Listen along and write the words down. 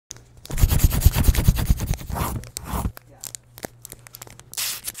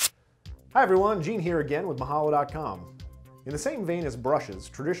Hi everyone, Gene here again with Mahalo.com. In the same vein as brushes,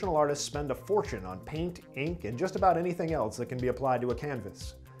 traditional artists spend a fortune on paint, ink, and just about anything else that can be applied to a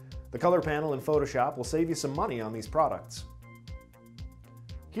canvas. The color panel in Photoshop will save you some money on these products.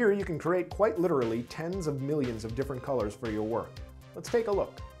 Here you can create quite literally tens of millions of different colors for your work. Let's take a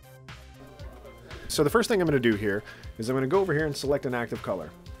look. So the first thing I'm going to do here is I'm going to go over here and select an active color.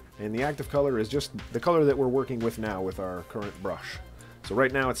 And the active color is just the color that we're working with now with our current brush. So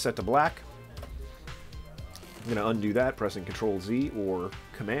right now it's set to black. I'm going to undo that, pressing Ctrl-Z or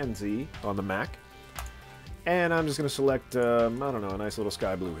Command-Z on the Mac. And I'm just going to select, I don't know, a nice little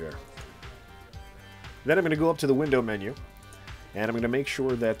sky blue here. Then I'm going to go up to the window menu, and I'm going to make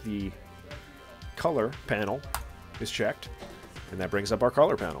sure that the color panel is checked, and that brings up our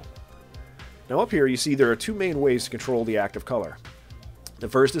color panel. Now up here you see there are two main ways to control the active color. The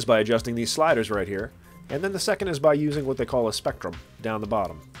first is by adjusting these sliders right here, and then the second is by using what they call a spectrum down the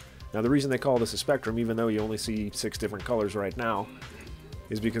bottom. Now the reason they call this a spectrum, even though you only see 6 different colors right now,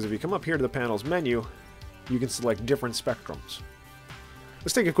 is because if you come up here to the panel's menu, you can select different spectrums.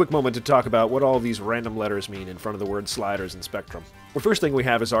 Let's take a quick moment to talk about what all these random letters mean in front of the word sliders and spectrum. The first thing we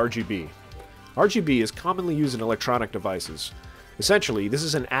have is RGB. RGB is commonly used in electronic devices. Essentially, this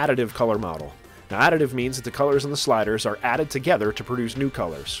is an additive color model. Now additive means that the colors on the sliders are added together to produce new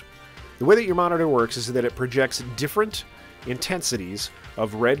colors. The way that your monitor works is that it projects different intensities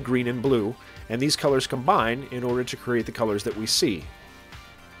of red, green, and blue, and these colors combine in order to create the colors that we see.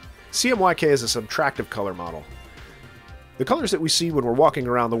 Cmyk is a subtractive color model. The colors that we see when we're walking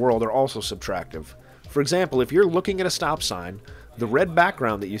around the world are also subtractive. For example, if you're looking at a stop sign, the red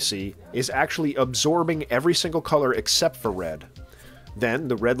background that you see is actually absorbing every single color except for red. Then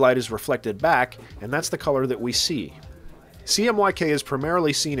the red light is reflected back, and that's the color that we see. Cmyk is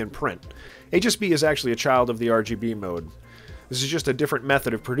primarily seen in print. HSB is actually a child of the RGB mode. This is just a different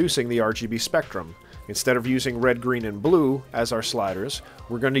method of producing the RGB spectrum. Instead of using red, green, and blue as our sliders,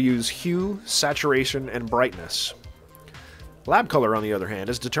 we're going to use hue, saturation, and brightness. Lab color, on the other hand,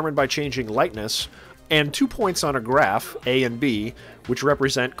 is determined by changing lightness and 2 points on a graph, A and B, which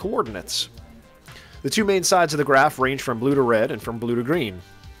represent coordinates. The two main sides of the graph range from blue to red and from blue to green.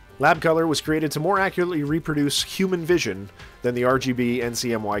 Lab color was created to more accurately reproduce human vision than the RGB and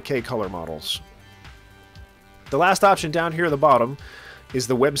Cmyk color models. The last option down here at the bottom is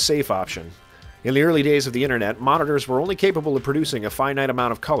the web safe option. In the early days of the internet, monitors were only capable of producing a finite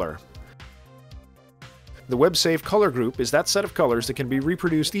amount of color. The web safe color group is that set of colors that can be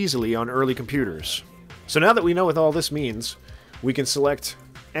reproduced easily on early computers. So now that we know what all this means, we can select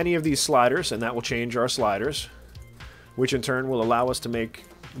any of these sliders, and that will change our sliders, which in turn will allow us to make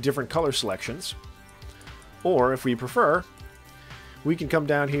different color selections. Or, if we prefer, we can come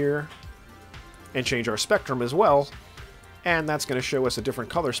down here and change our spectrum as well, and that's going to show us a different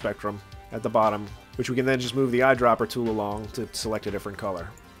color spectrum at the bottom, which we can then just move the eyedropper tool along to select a different color.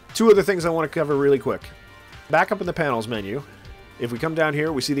 Two other things I want to cover really quick. Back up in the panels menu, if we come down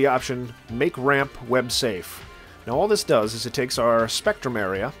here, we see the option Make Ramp Web Safe. Now all this does is it takes our spectrum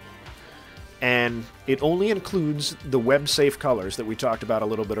area, and it only includes the web safe colors that we talked about a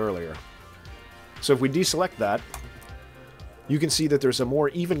little bit earlier. So if we deselect that, you can see that there's a more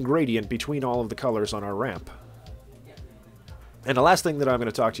even gradient between all of the colors on our ramp. And the last thing that I'm going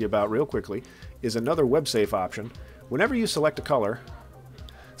to talk to you about real quickly is another web safe option. Whenever you select a color,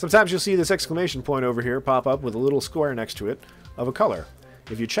 sometimes you'll see this exclamation point over here pop up with a little square next to it of a color.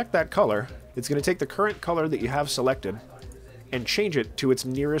 If you check that color, it's going to take the current color that you have selected and change it to its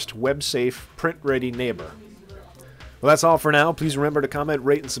nearest web-safe, print-ready neighbor. Well, that's all for now. Please remember to comment,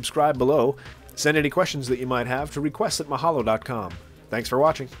 rate, and subscribe below. Send any questions that you might have to requests@mahalo.com. Thanks for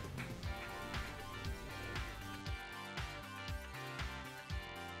watching.